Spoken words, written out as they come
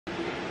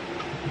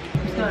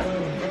I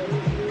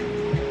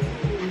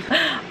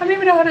don't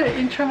even know how to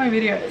intro my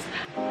videos.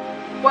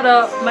 What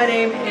up? My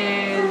name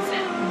is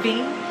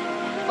V,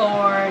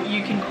 or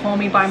you can call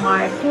me by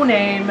my full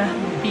name,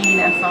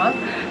 Nessa.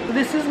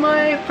 This is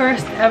my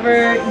first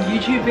ever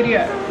YouTube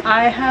video.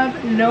 I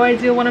have no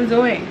idea what I'm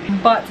doing,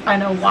 but I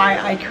know why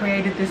I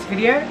created this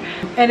video,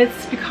 and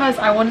it's because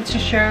I wanted to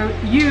show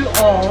you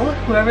all,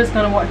 whoever's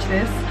gonna watch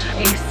this,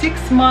 a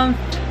 6-month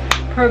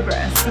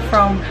progress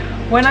from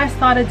when I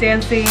started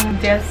dancing,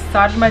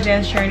 started my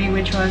dance journey,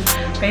 which was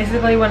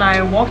basically when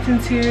I walked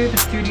into the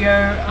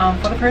studio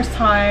for the first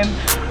time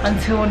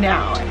until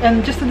now.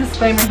 And just a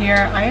disclaimer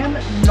here, I am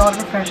not a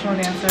professional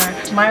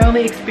dancer. My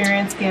only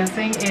experience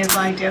dancing is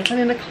like dancing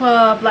in a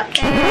club, like,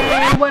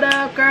 hey, what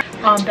up girl?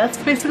 That's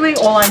basically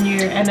all I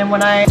knew. And then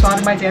when I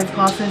started my dance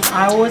classes,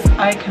 I was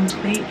a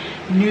complete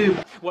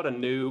noob. What a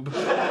noob.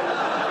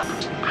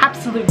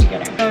 Absolute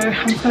beginner. So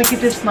I'm just gonna keep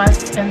this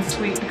nice and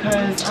sweet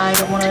because I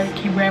don't want to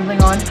keep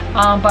rambling on.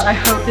 But I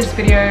hope this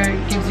video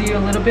gives you a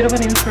little bit of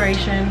an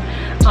inspiration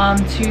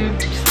to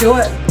just do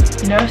it.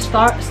 You know,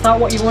 start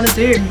what you want to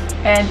do.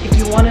 And if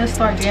you want to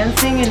start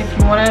dancing and if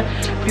you want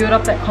to build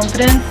up that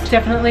confidence,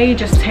 definitely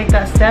just take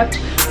that step.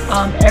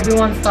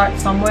 Everyone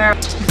starts somewhere.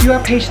 If you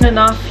are patient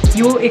enough,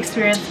 you will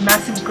experience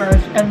massive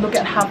growth, and look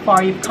at how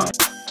far you've come.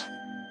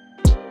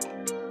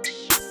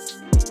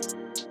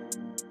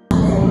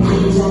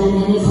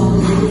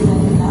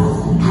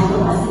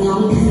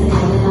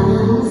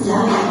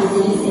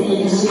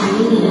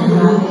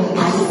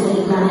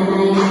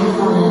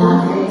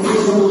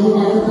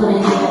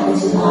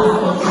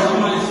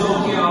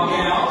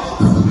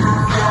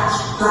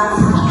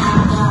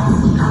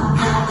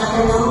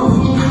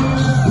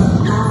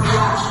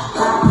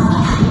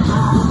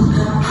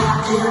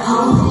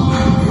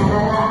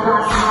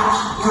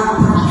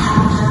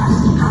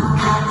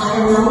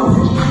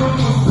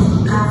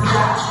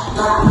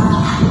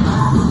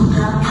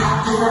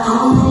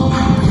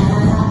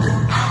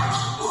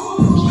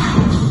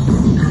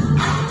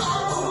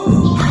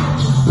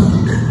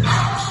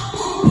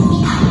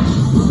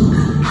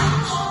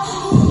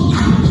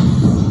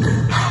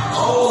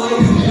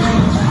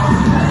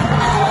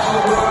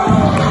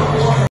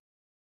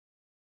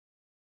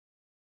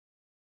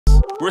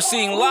 We're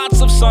seeing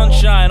lots of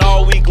sunshine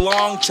all week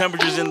long,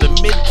 temperatures in the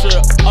mid to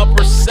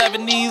upper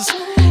 70s.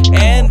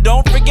 And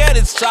don't forget,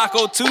 it's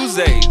Taco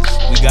Tuesdays.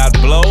 We got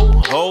blow,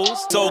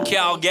 hoes,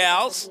 SoCal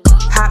gals.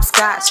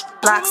 Hopscotch,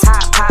 blocks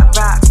hot, pop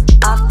rock,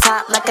 off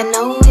top like I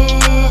know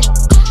it.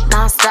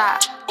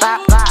 Non-stop,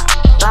 bop, bop,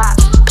 bop,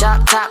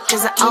 drop top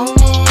cause I own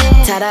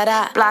it.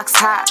 Ta-da-da, blocks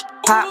hot,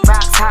 pop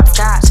rocks,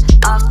 hopscotch,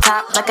 off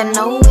top like I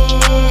know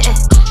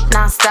it.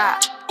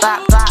 Non-stop,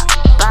 bop, bop,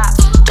 bop,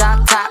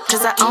 drop top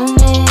cause I own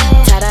it.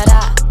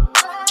 Ta-da-da.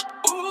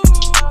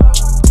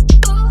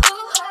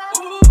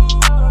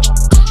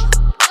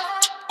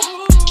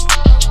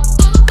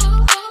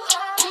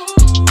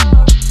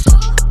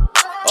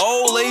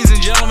 Oh, ladies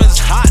and gentlemen, it's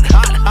hot,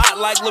 hot, hot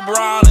like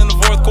LeBron in the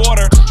 4th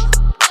quarter.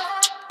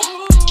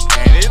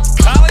 And it's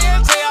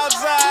caliente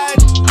outside.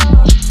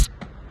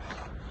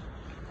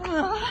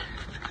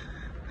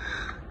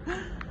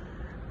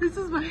 This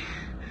is my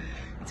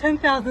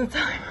 10,000th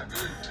time